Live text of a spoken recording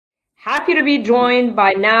Happy to be joined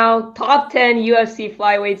by now top 10 UFC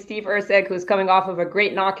flyweight Steve Erceg, who's coming off of a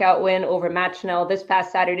great knockout win over Matt Schnell this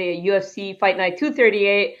past Saturday at UFC Fight Night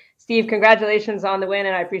 238. Steve, congratulations on the win,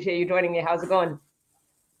 and I appreciate you joining me. How's it going?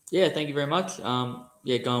 Yeah, thank you very much.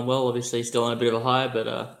 Going well. Obviously, still on a bit of a high,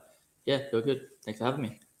 but yeah, feel good. Thanks for having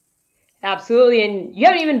me. Absolutely, and you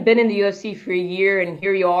haven't even been in the UFC for a year, and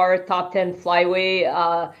here you are, top 10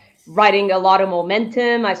 flyweight, riding a lot of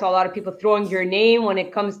momentum. I saw a lot of people throwing your name when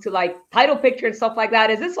it comes to like title picture and stuff like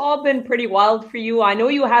that. Has this all been pretty wild for you? I know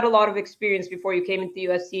you had a lot of experience before you came into the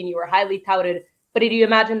UFC and you were highly touted, but did you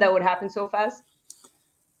imagine that would happen so fast?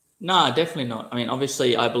 Nah, definitely not. I mean,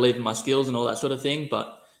 obviously, I believe in my skills and all that sort of thing,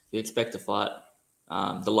 but you expect to fight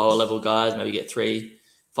the lower level guys, maybe get 3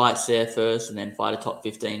 fights there first and then fight a top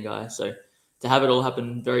 15 guy. So to have it all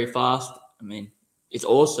happen very fast, I mean, it's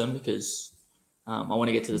awesome because I want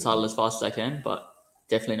to get to the title as fast as I can, but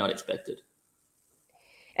definitely not expected.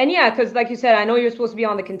 And yeah, because like you said, I know you're supposed to be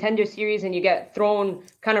on the Contender Series and you get thrown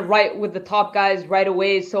kind of right with the top guys right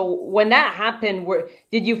away. So when that happened,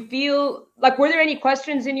 did you feel like, were there any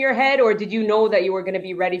questions in your head, or did you know that you were going to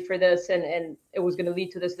be ready for this and it was going to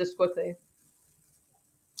lead to this quickly?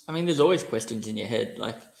 I mean, there's always questions in your head.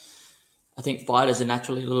 Like, I think fighters are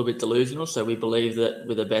naturally a little bit delusional, so we believe that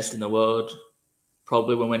we're the best in the world,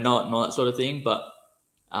 probably when we're not, and all that sort of thing. But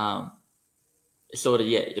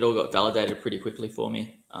it all got validated pretty quickly for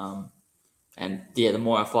me. And yeah, the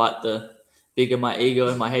more I fight, the bigger my ego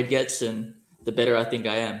in my head gets, and the better I think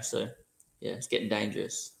I am. So yeah, it's getting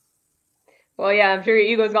dangerous. Well, yeah, I'm sure your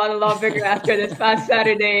ego's gotten a lot bigger after this past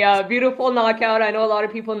Saturday. Beautiful knockout. I know a lot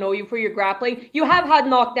of people know you for your grappling. You have had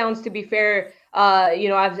knockdowns, to be fair.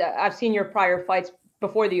 I've seen your prior fights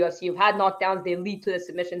before the UFC. You've had knockdowns. They lead to the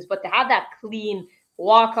submissions. But to have that clean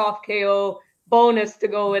walk-off KO bonus to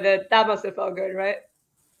go with it, that must have felt good, right?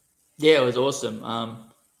 Yeah, it was awesome.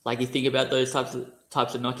 Like, you think about those types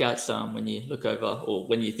of knockouts when you look over, or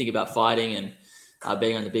when you think about fighting and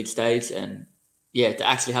being on the big stage, and yeah, to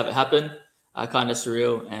actually have it happen, kind of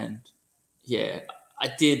surreal. And yeah,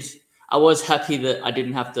 I was happy that I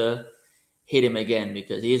didn't have to hit him again,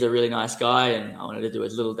 because he's a really nice guy and I wanted to do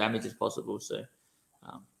as little damage as possible. So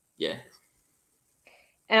yeah.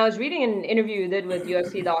 And I was reading an interview you did with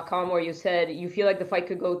UFC.com where you said you feel like the fight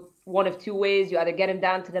could go one of two ways. You either get him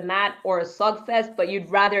down to the mat or a slugfest, but you'd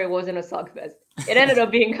rather it wasn't a slugfest. It ended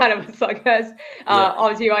up being kind of a slugfest.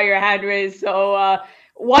 Obviously, you got your hand raised. So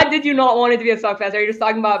why did you not want it to be a slugfest? Are you just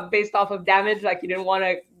talking about based off of damage? Like, you didn't want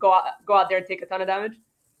to go out there and take a ton of damage?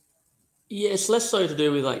 Yeah, it's less so to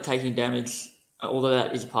do with like taking damage, although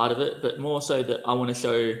that is part of it, but more so that I want to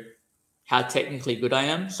show how technically good I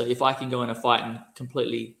am. So if I can go in a fight and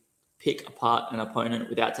completely pick apart an opponent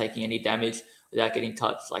without taking any damage, without getting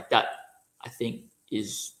touched, like that, I think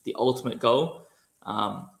is the ultimate goal.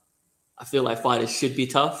 I feel like fighters should be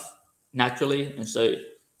tough naturally, and so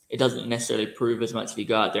it doesn't necessarily prove as much if you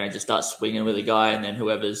go out there and just start swinging with a guy and then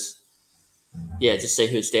whoever's, just see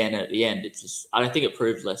who's standing at the end. It's just, I don't think it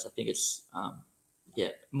proves less. I think it's,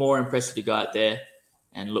 more impressive to go out there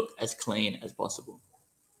and look as clean as possible.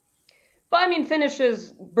 But I mean,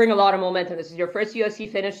 finishes bring a lot of momentum. This is your first UFC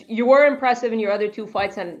finish. You were impressive in your other 2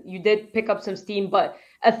 fights and you did pick up some steam, but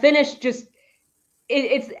a finish just,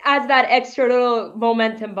 it adds that extra little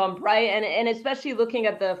momentum bump, right? And especially looking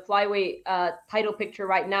at the flyweight title picture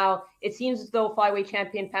right now, it seems as though flyweight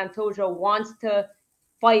champion Pantoja wants to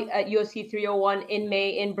fight at UFC 301 in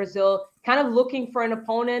May in Brazil, kind of looking for an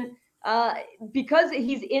opponent because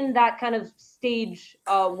he's in that kind of stage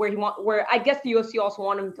where I guess the UFC also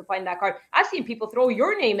want him to find that card. I've seen people throw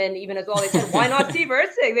your name in even as well. They said, why not Steve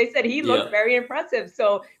Erceg? They said he looked very impressive.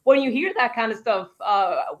 So when you hear that kind of stuff,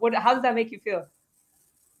 how does that make you feel?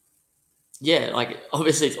 Yeah, like,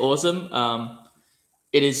 obviously it's awesome.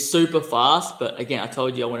 It is super fast, but again, I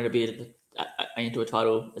told you I wanted to be into a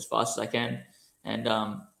title as fast as I can. And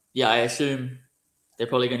I assume they're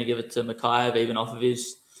probably going to give it to Mikhaev even off of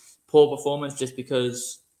his poor performance, just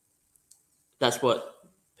because that's what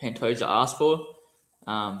Pantoja asked for.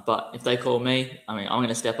 But if they call me, I mean, I'm going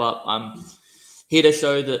to step up. I'm here to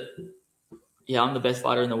show that, I'm the best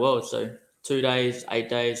fighter in the world. So 2 days, 8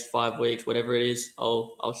 days, 5 weeks, whatever it is,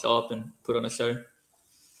 I'll show up and put on a show.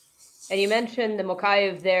 And you mentioned the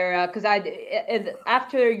Mikhaev there, because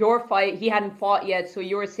after your fight, he hadn't fought yet. So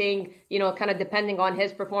you were saying, kind of depending on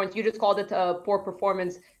his performance, you just called it a poor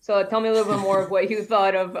performance. So tell me a little bit more of what you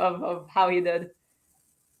thought of how he did.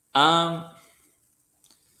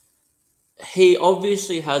 He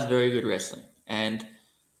obviously has very good wrestling. And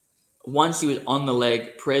once he was on the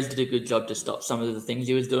leg, Perez did a good job to stop some of the things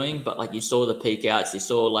he was doing. But like, you saw the peek outs, you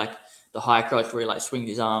saw like the high crotch where he like swings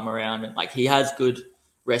his arm around, and like he has good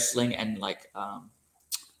wrestling and like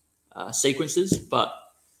sequences. But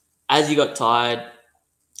as he got tired,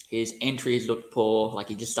 his entries looked poor. Like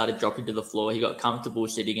he just started dropping to the floor. He got comfortable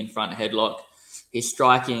sitting in front headlock. His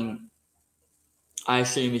striking, I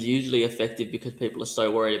assume, is usually effective because people are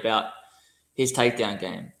so worried about his takedown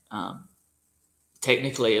game.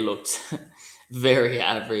 Technically, it looked very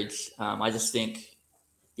average. I just think,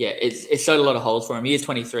 yeah, it showed a lot of holes for him. He is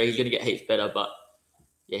 23. He's going to get heaps better, but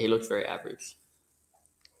yeah, he looks very average.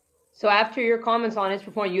 So after your comments on his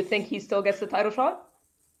performance, you think he still gets the title shot?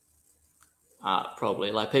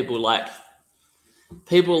 Probably. Like people like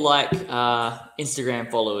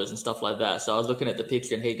Instagram followers and stuff like that. So I was looking at the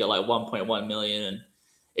picture and he got like 1.1 million, and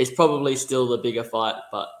it's probably still the bigger fight,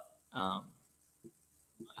 but I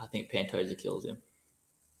think Pantoja kills him.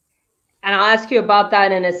 And I'll ask you about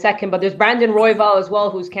that in a second, but there's Brandon Royval as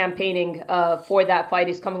well, who's campaigning for that fight.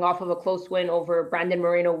 He's coming off of a close win over Brandon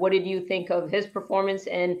Moreno. What did you think of his performance?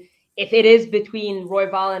 And if it is between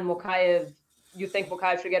Royval and Mokaev, you think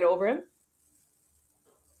Mokaev should get over him?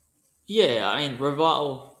 Yeah, I mean,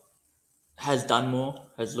 Royval has done more,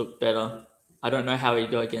 has looked better. I don't know how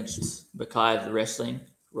he'd go against Mokaev wrestling.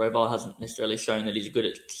 Royval hasn't necessarily shown that he's good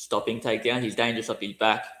at stopping takedowns. He's dangerous off his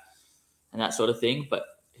back and that sort of thing, but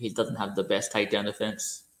he doesn't have the best takedown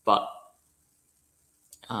defense. But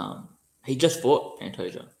he just fought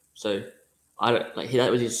Pantoja, so I don't like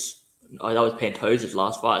that was Pantoja's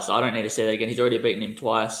last fight. So I don't need to say that again. He's already beaten him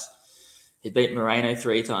twice. He's beat Moreno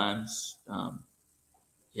 3 times.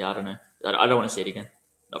 Yeah, I don't know. I don't want to see it again.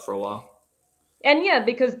 Not for a while. And yeah,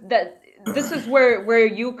 because this is where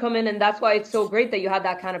you come in, and that's why it's so great that you had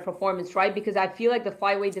that kind of performance, right? Because I feel like the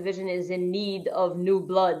flyweight division is in need of new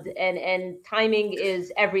blood, and timing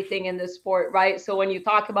is everything in this sport, right? So when you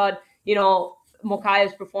talk about,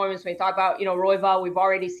 Mokaev's performance, when you talk about, Royval, we've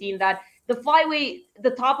already seen that. The flyweight,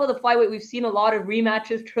 the top of the flyweight, we've seen a lot of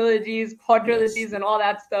rematches, trilogies, quadrilogies, yes, and all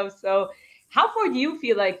that stuff. So how far do you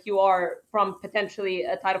feel like you are from potentially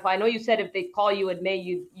a title fight? I know you said if they call you in May,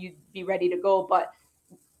 you'd be ready to go, but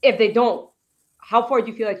if they don't, how far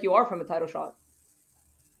do you feel like you are from a title shot?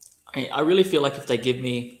 I really feel like if they give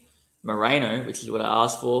me Moreno, which is what I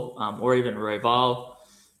asked for, or even Royval,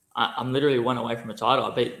 I'm literally one away from a title.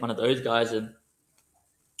 I beat one of those guys, and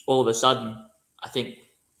all of a sudden, I think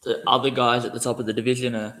the other guys at the top of the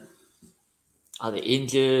division are either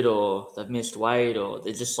injured or they've missed weight, or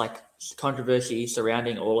there's just like controversy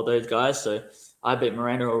surrounding all of those guys. So I beat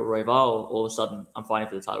Moreno or Royval, all of a sudden I'm fighting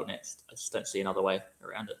for the title next. I just don't see another way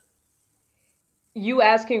around it. You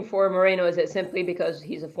asking for Moreno, is it simply because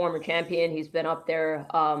he's a former champion? He's been up there.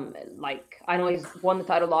 I know he's won the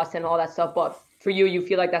title, lost and all that stuff, but for you, you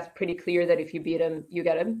feel like that's pretty clear that if you beat him, you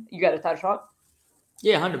get a title shot?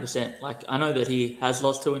 Yeah, 100%. Like, I know that he has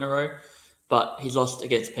lost 2 in a row, but he's lost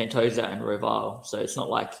against Pantoja and Royval. So it's not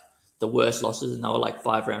like the worst losses, and they were like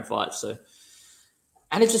 5-round fights. So,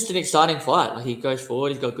 and it's just an exciting fight. Like, he goes forward,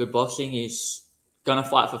 he's got good boxing, he's gonna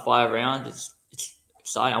fight for 5 rounds. It's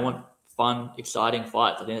exciting. I want fun, exciting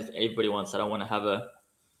fights. I think that's what everybody wants. I don't want to have a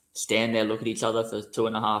stand there, look at each other for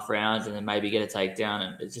 2.5 rounds, and then maybe get a takedown.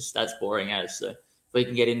 And it's just, that's boring as. So if we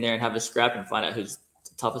can get in there and have a scrap and find out who's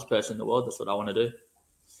the toughest person in the world, that's what I want to do.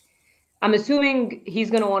 I'm assuming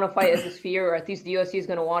he's going to want to fight at the Sphere, or at least the UFC is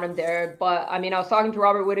going to want him there. But I mean, I was talking to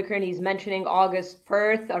Robert Whitaker, and he's mentioning August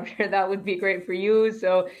Perth. I'm sure that would be great for you.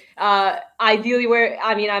 So ideally,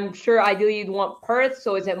 I'm sure ideally you'd want Perth.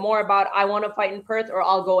 So is it more about I want to fight in Perth, or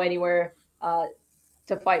I'll go anywhere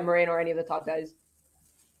to fight Moreno or any of the top guys?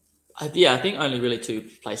 I think only really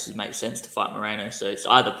 2 places make sense to fight Moreno. So it's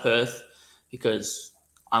either Perth, because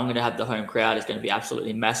I'm going to have the home crowd. It's going to be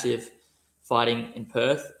absolutely massive fighting in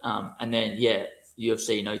Perth. And then,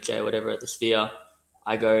 UFC, Noche, whatever, at the Sphere,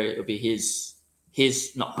 I go, it'll be his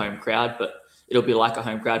not home crowd, but it'll be like a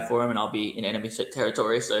home crowd for him, and I'll be in enemy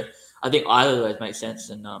territory. So I think either of those make sense,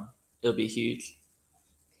 and it'll be huge.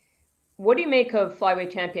 What do you make of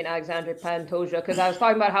flyweight champion Alexandre Pantoja? Because I was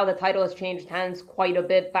talking about how the title has changed hands quite a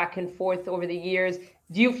bit back and forth over the years.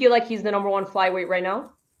 Do you feel like he's the number 1 flyweight right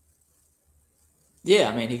now? Yeah,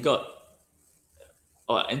 I mean, he got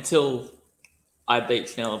until I beat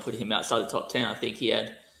Schnell and put him outside the top 10. I think he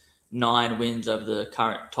had 9 wins over the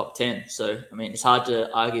current top 10. So, I mean, it's hard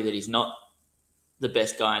to argue that he's not the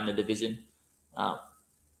best guy in the division.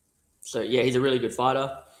 He's a really good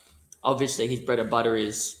fighter. Obviously, his bread and butter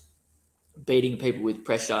is beating people with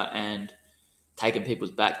pressure and taking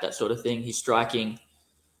people's back, that sort of thing. His striking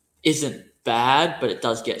isn't bad, but it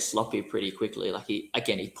does get sloppy pretty quickly. Like,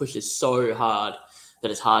 he pushes so hard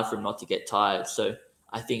that it's hard for him not to get tired. So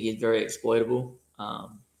I think he's very exploitable.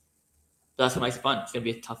 That's what makes it fun. It's going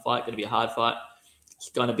to be a tough fight, going to be a hard fight. It's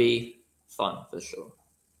going to be fun for sure.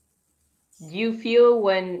 Do you feel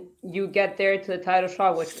when you get there to the title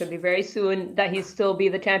shot, which could be very soon, that he'd still be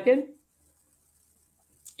the champion?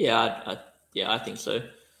 Yeah, I think so.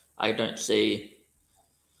 I don't see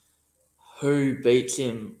who beats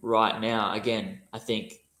him right now. Again, I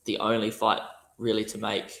think the only fight really to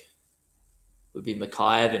make would be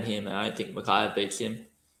Mikhaev and him, and I don't think Mikhaev beats him.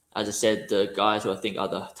 As I said, the guys who I think are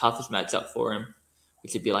the toughest matchup for him,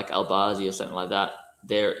 which would be like Albazi or something like that,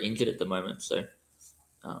 they're injured at the moment. So,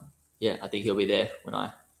 yeah, I think he'll be there when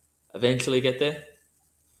I eventually get there.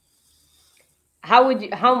 How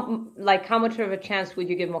much of a chance would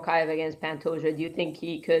you give Mikhaev against Pantoja? Do you think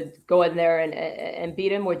he could go in there and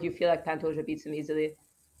beat him, or do you feel like Pantoja beats him easily?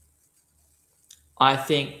 I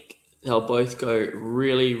think they'll both go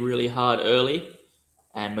really, really hard early,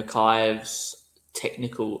 and Mikhaev's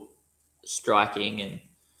technical striking and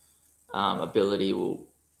ability will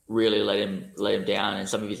really let him down. And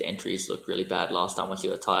some of his entries looked really bad last time once he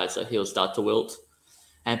got tired, so he'll start to wilt,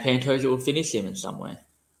 and Pantoja will finish him in some way.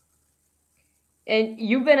 And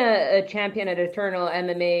you've been a champion at Eternal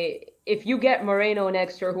MMA. If you get Moreno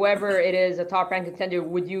next or whoever it is, a top-ranked contender,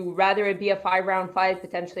 would you rather it be a 5-round fight,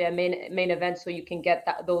 potentially a main event, so you can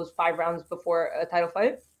get those 5 rounds before a title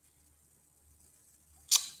fight?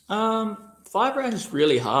 5 rounds is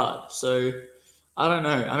really hard, so I don't know.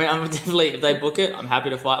 I mean, I'm definitely, if they book it, I'm happy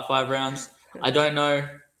to fight 5 rounds. I don't know.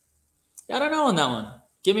 I don't know on that one.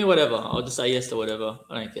 Give me whatever. I'll just say yes to whatever.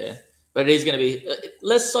 I don't care. But it is going to be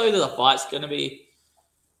less so that the fight's obviously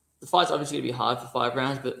going to be hard for 5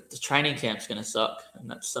 rounds, but the training camp's going to suck,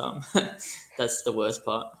 and that's that's the worst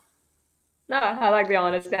part. No, I like the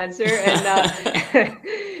honest answer.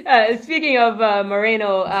 And speaking of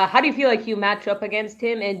Moreno, how do you feel like you match up against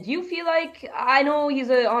him? And do you feel like, I know he's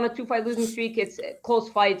on a 2-fight losing streak. It's close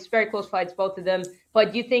fights, very close fights, both of them.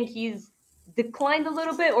 But do you think he's declined a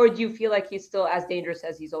little bit, or do you feel like he's still as dangerous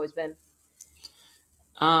as he's always been?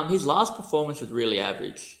 His last performance was really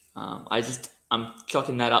average. I'm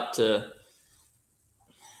chalking that up to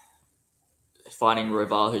fighting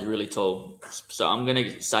Roval, who's really tall. So I'm going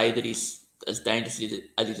to say that he's as dangerous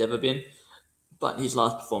as he's ever been, but his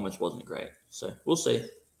last performance wasn't great. So we'll see.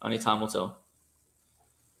 Only time will tell.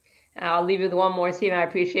 I'll leave you with one more, Steve. I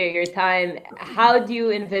appreciate your time. How do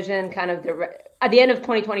you envision kind of at the end of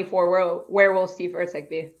 2024, where will Steve Erceg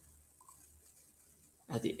be?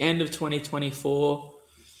 At the end of 2024,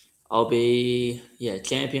 I'll be,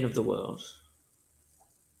 champion of the world.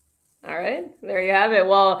 All right, there you have it.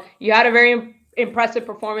 Well, you had a very impressive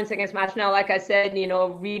performance against Matt Schnell. Like I said,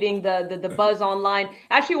 reading the buzz online.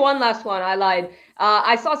 Actually, one last one. I lied.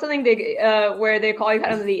 I saw something where they call you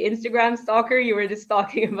kind of the Instagram stalker. You were just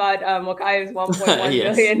talking about Mikhaev's 1.1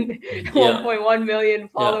 yes. million, 1.1 million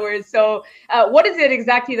followers. Yeah. So what is it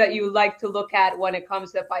exactly that you like to look at when it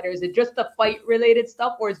comes to fighters? Is it just the fight-related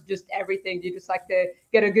stuff, or is it just everything? Do you just like to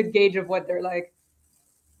get a good gauge of what they're like?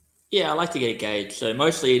 Yeah, I like to get a gauge. So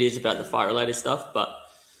mostly it is about the fight-related stuff, but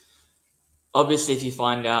obviously if you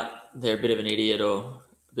find out they're a bit of an idiot or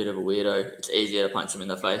a bit of a weirdo, it's easier to punch them in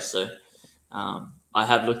the face. So I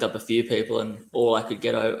have looked up a few people, and I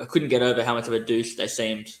couldn't get over how much of a douche they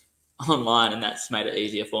seemed online, and that's made it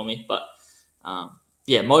easier for me. But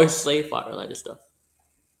mostly fight-related stuff.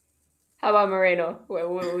 How about Moreno?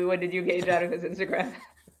 What did you gauge out of his Instagram?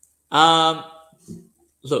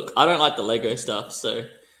 Look, I don't like the Lego stuff, so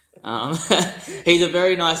he's a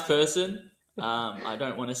very nice person. I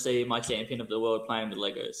don't want to see my champion of the world playing with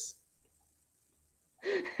Legos.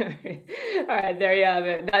 All right, there you have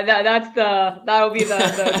it. That'll be the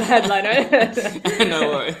headline, right? No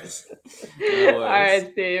worries. All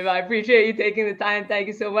right, Steve. I appreciate you taking the time. Thank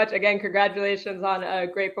you so much. Again, congratulations on a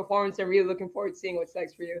great performance, and really looking forward to seeing what's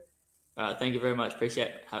next for you. Thank you very much.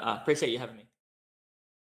 Appreciate you having me.